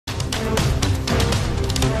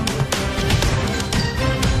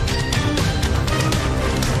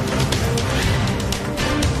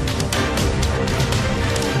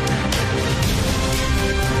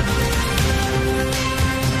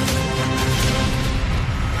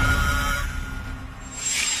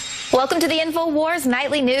Welcome to the INFOWARS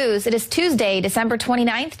Nightly News. It is Tuesday, December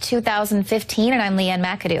 29th, 2015, and I'm Leanne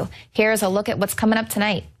McAdoo. Here's a look at what's coming up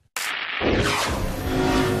tonight.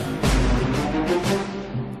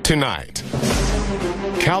 Tonight,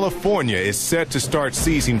 California is set to start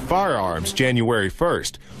seizing firearms January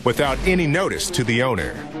 1st without any notice to the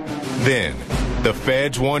owner. Then, the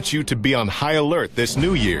feds want you to be on high alert this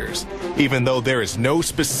New Year's, even though there is no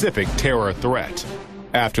specific terror threat.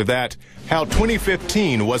 After that, how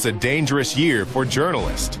 2015 was a dangerous year for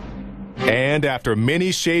journalists. And after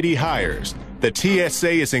many shady hires, the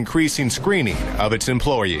TSA is increasing screening of its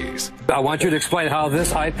employees. I want you to explain how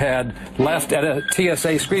this iPad left at a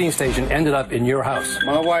TSA screening station ended up in your house.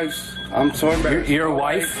 My wife's, I'm so embarrassed. Your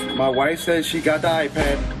wife? My wife said she got the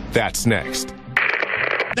iPad. That's next.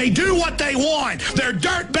 They do what they want. They're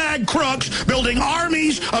dirtbag crooks building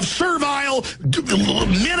armies of servile,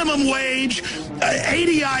 minimum wage,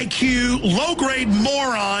 80 IQ, low-grade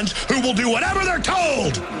morons who will do whatever they're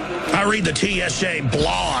told. I read the TSA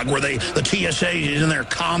blog where the TSA is in there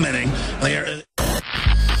commenting.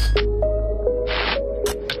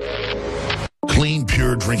 Clean,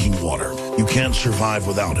 pure drinking water. You can't survive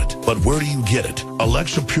without it. But where do you get it?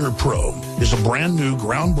 Alexa Pure Pro is a brand new,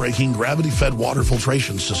 groundbreaking, gravity-fed water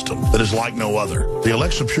filtration system that is like no other. The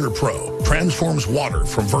Alexa Pure Pro transforms water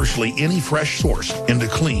from virtually any fresh source into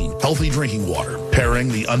clean, healthy drinking water, pairing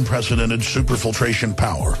the unprecedented superfiltration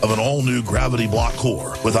power of an all-new gravity block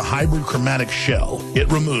core with a hybrid chromatic shell. It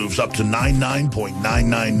removes up to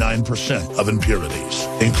 99.999% of impurities,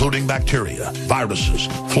 including bacteria, viruses,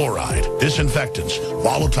 fluoride, disinfectants,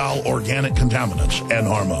 volatile organic contaminants, and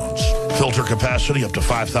hormones. Filter capacity up to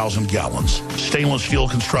 5,000 gallons. Stainless steel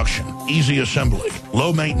construction, easy assembly,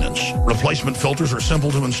 low maintenance. Replacement filters are simple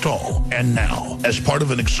to install. And now, as part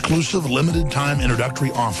of an exclusive limited time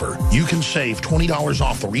introductory offer, you can save $20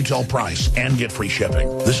 off the retail price and get free shipping.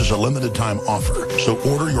 This is a limited time offer, so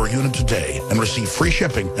order your unit today and receive free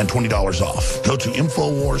shipping and $20 off. Go to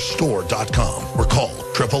InfoWarsStore.com or call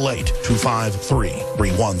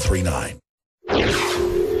 888-253-3139.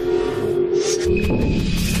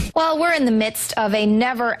 Well, we're in the midst of a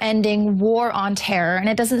never-ending war on terror, and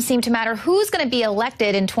it doesn't seem to matter who's going to be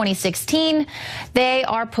elected in 2016. They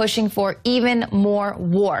are pushing for even more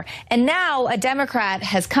war. And now a Democrat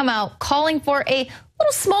has come out calling for a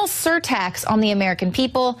little small surtax on the American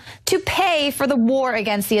people to pay for the war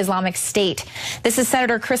against the Islamic State. This is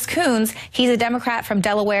Senator Chris Coons. He's a Democrat from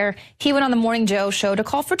Delaware. He went on the Morning Joe show to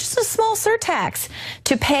call for just a small surtax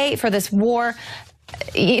to pay for this war.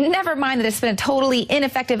 Never mind that it's been a totally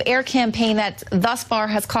ineffective air campaign that thus far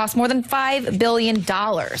has cost more than $5 billion.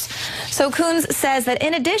 So Coons says that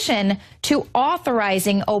in addition to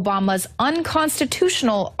authorizing Obama's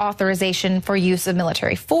unconstitutional authorization for use of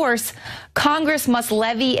military force, Congress must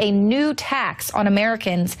levy a new tax on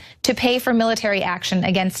Americans to pay for military action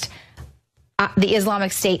against the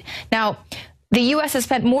Islamic State. Now, the U.S. has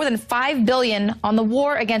spent more than $5 billion on the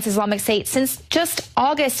war against Islamic State since just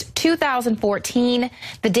August 2014.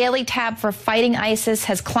 The daily tab for fighting ISIS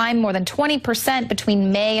has climbed more than 20%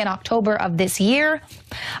 between May and October of this year.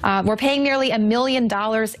 We're paying nearly $1 million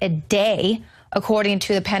a day, according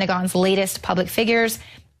to the Pentagon's latest public figures.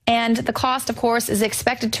 And the cost, of course, is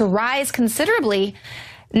expected to rise considerably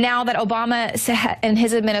now that Obama and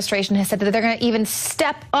his administration has said that they're going to even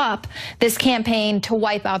step up this campaign to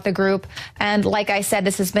wipe out the group. And like I said,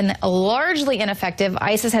 this has been largely ineffective.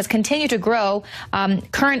 ISIS has continued to grow.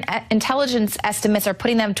 Current intelligence estimates are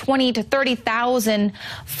putting them 20 to 30,000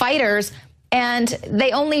 fighters. And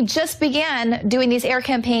they only just began doing these air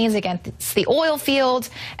campaigns against the oil fields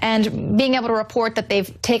and being able to report that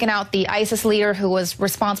they've taken out the ISIS leader who was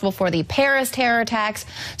responsible for the Paris terror attacks.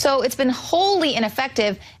 So it's been wholly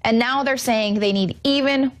ineffective, and now they're saying they need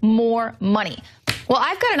even more money. Well,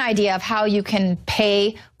 I've got an idea of how you can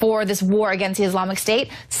pay for this war against the Islamic State.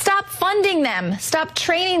 Stop funding them. Stop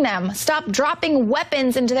training them. Stop dropping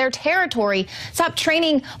weapons into their territory. Stop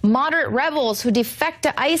training moderate rebels who defect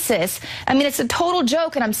to ISIS. I mean, it's a total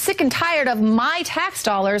joke, and I'm sick and tired of my tax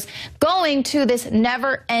dollars going to this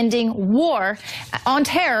never-ending war on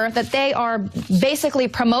terror that they are basically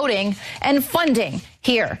promoting and funding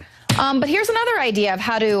here. But here's another idea of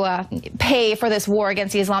how to pay for this war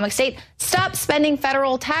against the Islamic State. Stop spending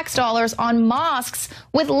federal tax dollars on mosques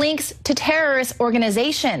with links to terrorist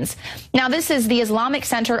organizations. Now, this is the Islamic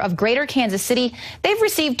Center of Greater Kansas City. They've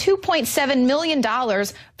received $2.7 million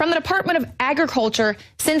from the Department of Agriculture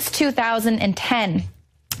since 2010.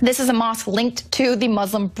 This is a mosque linked to the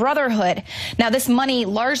Muslim Brotherhood. Now, this money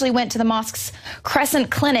largely went to the mosque's Crescent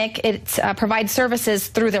Clinic. It provides services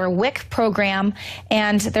through their WIC program,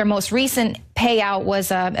 and their most recent payout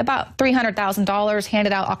was about $300,000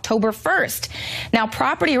 handed out October 1st. Now,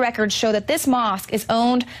 property records show that this mosque is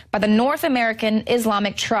owned by the North American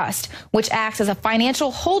Islamic Trust, which acts as a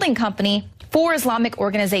financial holding company for Islamic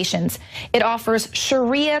organizations. It offers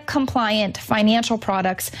Sharia-compliant financial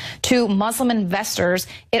products to Muslim investors.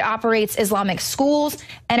 It operates Islamic schools,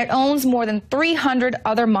 and it owns more than 300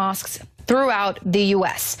 other mosques throughout the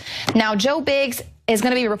U.S. Now, Joe Biggs is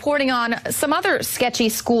going to be reporting on some other sketchy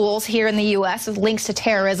schools here in the U.S. with links to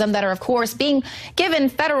terrorism that are, of course, being given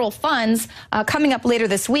federal funds coming up later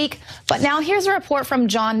this week. But now here's a report from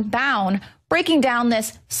John Bown breaking down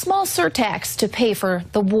this small surtax to pay for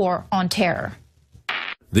the war on terror.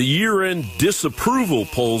 The year-end disapproval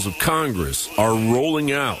polls of Congress are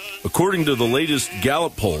rolling out. According to the latest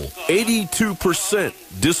Gallup poll, 82%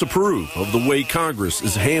 disapprove of the way Congress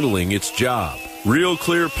is handling its job. Real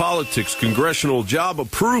Clear Politics congressional job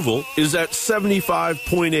approval is at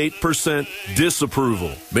 75.8%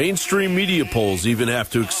 disapproval. Mainstream media polls even have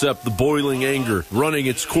to accept the boiling anger running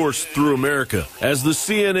its course through America, as the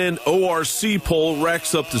CNN ORC poll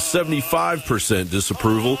racks up to 75%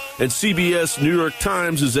 disapproval, and CBS New York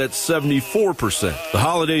Times is at 74%. The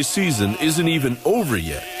holiday season isn't even over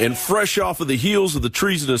yet, and fresh off of the heels of the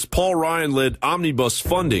treasonous Paul Ryan-led omnibus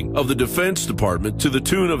funding of the Defense Department to the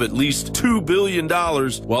tune of at least $2 billion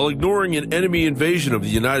while ignoring an enemy invasion of the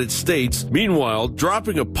United States, meanwhile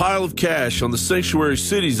dropping a pile of cash on the sanctuary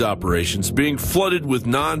cities operations being flooded with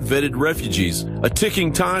non-vetted refugees, a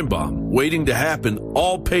ticking time bomb waiting to happen,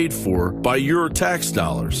 all paid for by your tax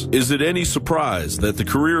dollars. Is it any surprise that the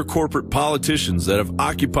career corporate politicians that have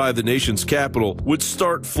occupied the nation's capital would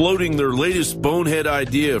start floating their latest bonehead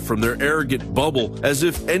idea from their arrogant bubble as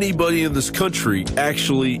if anybody in this country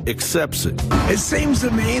actually accepts it? It seems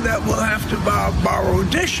to me that we'll have to borrow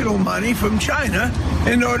additional money from China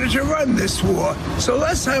in order to run this war. So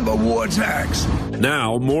let's have a war tax.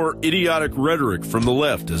 Now, more idiotic rhetoric from the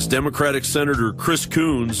left as Democratic Senator Chris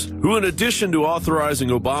Coons, who in addition to authorizing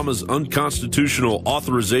Obama's unconstitutional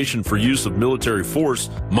authorization for use of military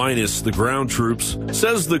force, minus the ground troops,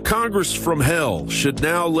 says the Congress from hell should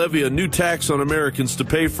now levy a new tax on Americans to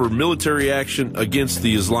pay for military action against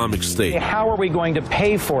the Islamic State. How are we going to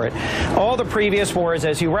pay for it? All the previous wars,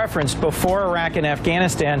 as you referenced, before Iraq and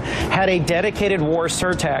Afghanistan, had a dedicated war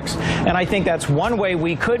surtax. And I think that's one way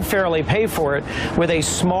we could fairly pay for it, with a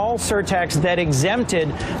small surtax that exempted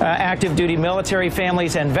active duty military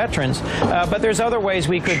families and veterans. But there's other ways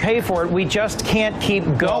we could pay for it. We just can't keep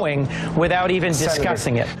going without even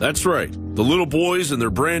discussing it. That's right. The little boys and their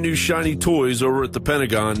brand new shiny toys over at the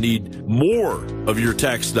Pentagon need more of your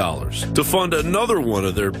tax dollars to fund another one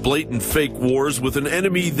of their blatant fake wars with an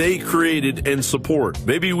enemy they created and support.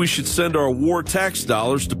 Maybe we should send our war tax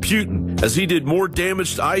dollars to Putin, as he did more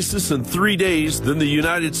damage to ISIS in 3 days than the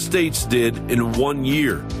United States did in 1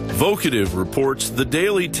 year. Vocative reports the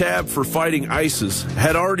daily tab for fighting ISIS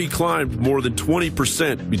had already climbed more than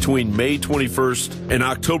 20% between May 21st and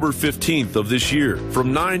October 15th of this year,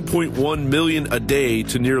 from 9.1 million a day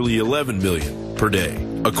to nearly 11 million per day.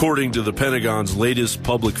 According to the Pentagon's latest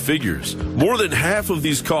public figures, more than half of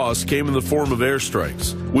these costs came in the form of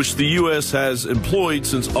airstrikes, which the U.S. has employed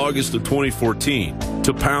since August of 2014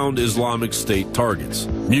 to pound Islamic State targets.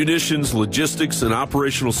 Munitions, logistics, and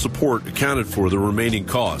operational support accounted for the remaining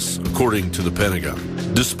costs, according to the Pentagon.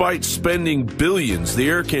 Despite spending billions, the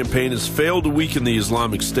air campaign has failed to weaken the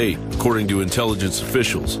Islamic State, according to intelligence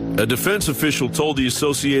officials. A defense official told the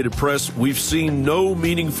Associated Press, "We've seen no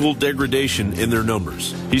meaningful degradation in their numbers."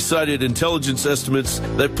 He cited intelligence estimates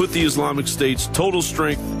that put the Islamic State's total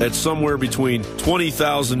strength at somewhere between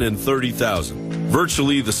 20,000 and 30,000,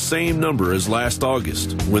 virtually the same number as last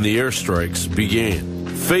August when the airstrikes began.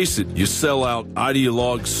 Face it, you sell out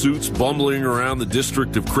ideologue suits bumbling around the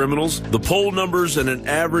district of criminals. The poll numbers and an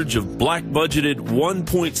average of black-budgeted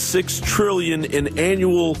 $1.6 trillion in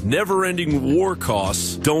annual never-ending war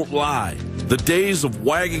costs don't lie. The days of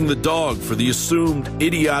wagging the dog for the assumed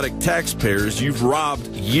idiotic taxpayers you've robbed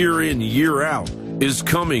year in, year out is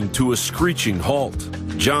coming to a screeching halt.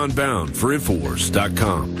 John Bown for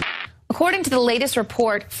INFOWARS.com. According to the latest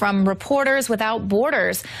report from Reporters Without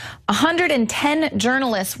Borders, 110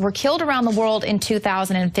 journalists were killed around the world in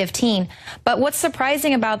 2015. But what's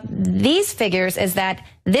surprising about these figures is that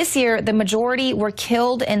this year, the majority were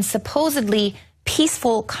killed in supposedly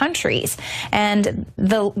peaceful countries. And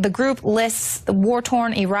the group lists the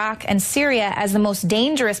war-torn Iraq and Syria as the most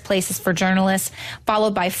dangerous places for journalists,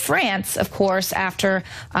 followed by France, of course, after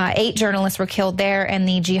 8 journalists were killed there and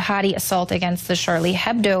the jihadi assault against the Charlie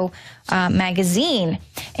Hebdo magazine.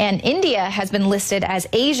 And India has been listed as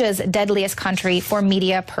Asia's deadliest country for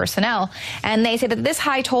media personnel. And they say that this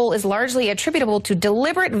high toll is largely attributable to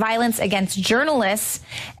deliberate violence against journalists,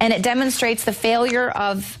 and it demonstrates the failure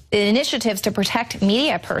of initiatives to protect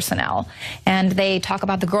media personnel. And they talk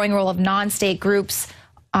about the growing role of non-state groups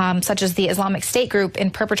such as the Islamic State group in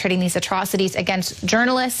perpetrating these atrocities against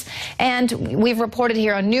journalists. And we've reported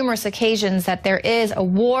here on numerous occasions that there is a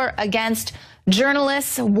war against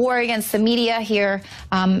journalists, a war against the media here,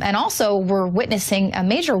 and also we're witnessing a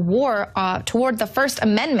major war toward the First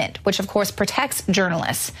Amendment, which of course protects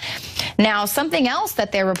journalists. Now, something else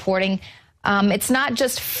that they're reporting, it's not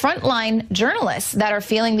just frontline journalists that are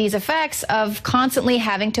feeling these effects of constantly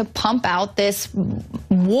having to pump out this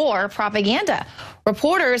war propaganda.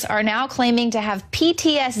 Reporters are now claiming to have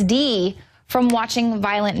PTSD from watching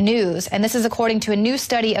violent news. And this is according to a new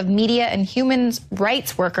study of media and human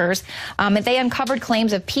rights workers. They uncovered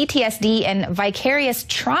claims of PTSD and vicarious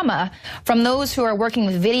trauma from those who are working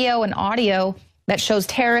with video and audio that shows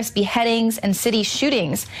terrorist beheadings and city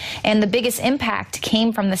shootings. And the biggest impact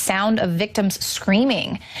came from the sound of victims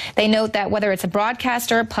screaming. They note that whether it's a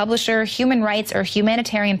broadcaster, publisher, human rights, or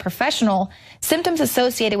humanitarian professional, symptoms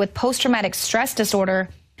associated with post-traumatic stress disorder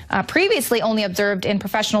previously only observed in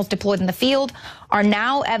professionals deployed in the field are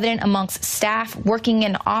now evident amongst staff working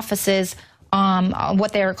in offices,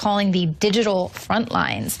 what they're calling the digital front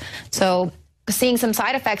lines. So seeing some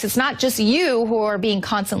side effects, it's not just you who are being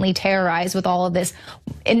constantly terrorized with all of this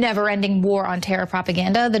never-ending war on terror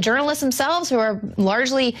propaganda. The journalists themselves, who are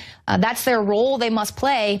largely, that's their role they must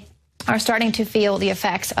play, are starting to feel the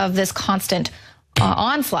effects of this constant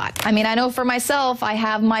onslaught. I mean, I know for myself, I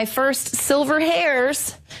have my first silver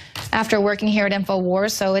hairs after working here at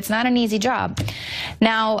INFOWARS, so it's not an easy job.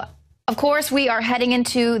 Now, of course, we are heading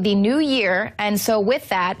into the new year, and so with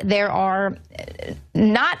that, there are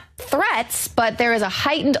not threats, but there is a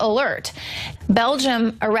heightened alert.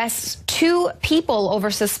 Belgium arrests 2 people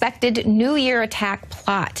over suspected New Year attack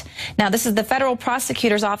plot. Now, this is the Federal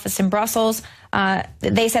Prosecutor's Office in Brussels.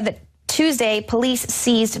 They said that Tuesday, police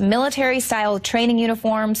seized military-style training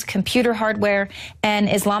uniforms, computer hardware,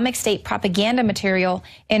 and Islamic State propaganda material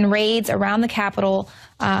in raids around the capital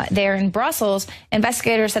there in Brussels.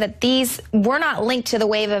 Investigators said that these were not linked to the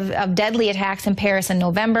wave of deadly attacks in Paris in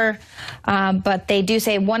November, but they do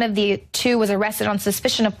say one of the 2 was arrested on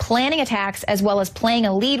suspicion of planning attacks as well as playing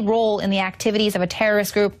a lead role in the activities of a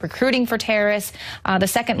terrorist group, recruiting for terrorists. The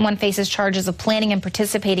second one faces charges of planning and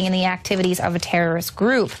participating in the activities of a terrorist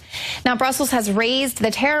group. Now, Brussels has raised the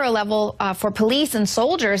terror level for police and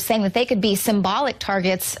soldiers, saying that they could be symbolic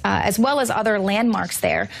targets as well as other landmarks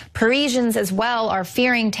there. Parisians as well are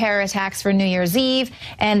fearing terror attacks for New Year's Eve,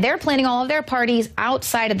 and they're planning all of their parties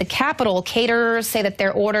outside of the capital. Caterers say that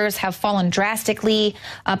their orders have fallen drastically.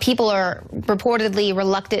 People are reportedly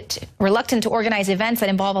reluctant to organize events that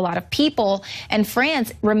involve a lot of people, and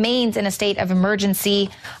France remains in a state of emergency.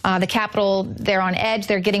 The capital, they're on edge.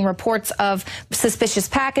 They're getting reports of suspicious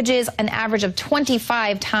packages, an average of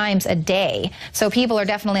 25 times a day. So people are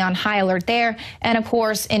definitely on high alert there. And of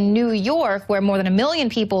course, in New York, where more than 1 million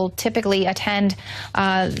people typically attend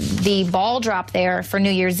the ball drop there for New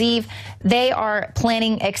Year's Eve, they are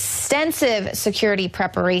planning extensive security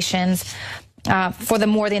preparations for the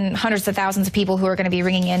more than hundreds of thousands of people who are going to be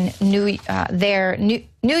ringing in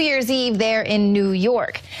New Year's Eve there in New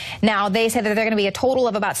York. Now, they said that they're going to be a total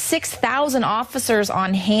of about 6,000 officers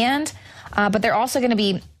on hand, but they're also going to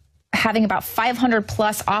be having about 500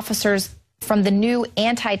 plus officers from the new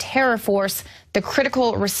anti-terror force, the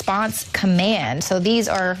Critical Response Command. So these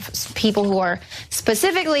are people who are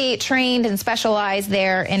specifically trained and specialized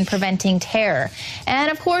there in preventing terror. And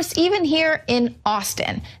of course, even here in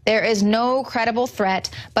Austin, there is no credible threat,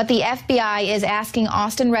 but the FBI is asking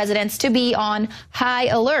Austin residents to be on high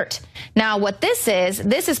alert. Now, what this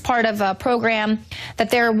is part of a program that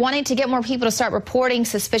they're wanting to get more people to start reporting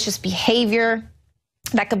suspicious behavior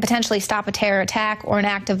that could potentially stop a terror attack or an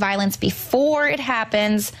act of violence before it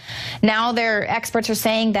happens. Now their experts are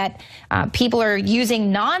saying that people are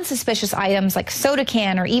using non-suspicious items like soda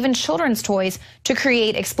can or even children's toys to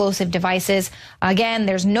create explosive devices. Again,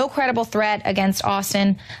 there's no credible threat against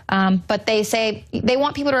Austin, but they say they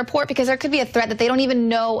want people to report because there could be a threat that they don't even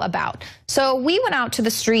know about. So we went out to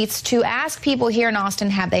the streets to ask people here in Austin,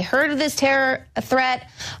 have they heard of this terror threat?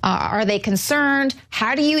 Are they concerned?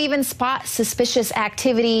 How do you even spot suspicious activity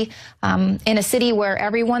activity in a city where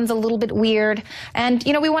everyone's a little bit weird. And,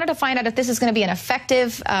 we wanted to find out if this is going to be an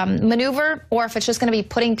effective maneuver or if it's just going to be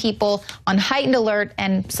putting people on heightened alert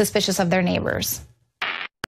and suspicious of their neighbors.